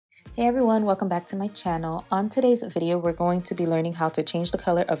Hey everyone, welcome back to my channel. On today's video, we're going to be learning how to change the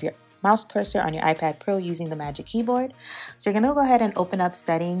color of your mouse cursor on your iPad Pro using the Magic Keyboard. So you're gonna go ahead and open up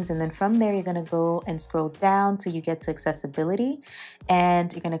settings, and then from there, you're gonna go and scroll down till you get to accessibility.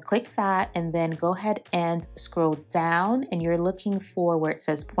 And you're gonna click that and then go ahead and scroll down, and you're looking for where it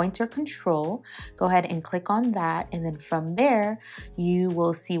says pointer control. Go ahead and click on that. And then from there, you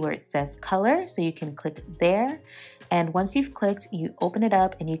will see where it says color. So you can click there. And once you've clicked, you open it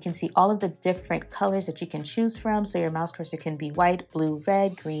up and you can see all of the different colors that you can choose from. So your mouse cursor can be white, blue,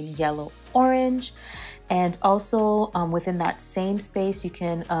 red, green, yellow, orange. And also within that same space, you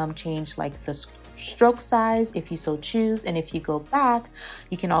can change like the stroke size if you so choose. And if you go back,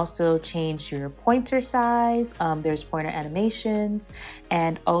 you can also change your pointer size. There's pointer animations.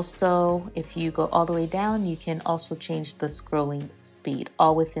 And also if you go all the way down, you can also change the scrolling speed,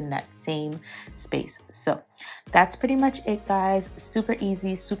 all within that same space. So that's pretty much it, guys. Super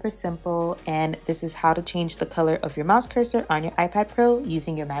easy, super simple. And this is how to change the color of your mouse cursor on your iPad Pro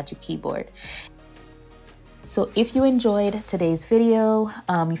using your Magic Keyboard. So if you enjoyed today's video,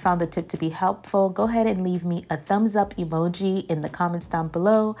 you found the tip to be helpful, go ahead and leave me a thumbs up emoji in the comments down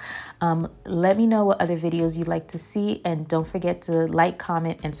below. Let me know what other videos you'd like to see, and don't forget to like,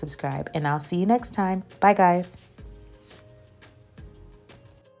 comment, and subscribe. And I'll see you next time. Bye, guys.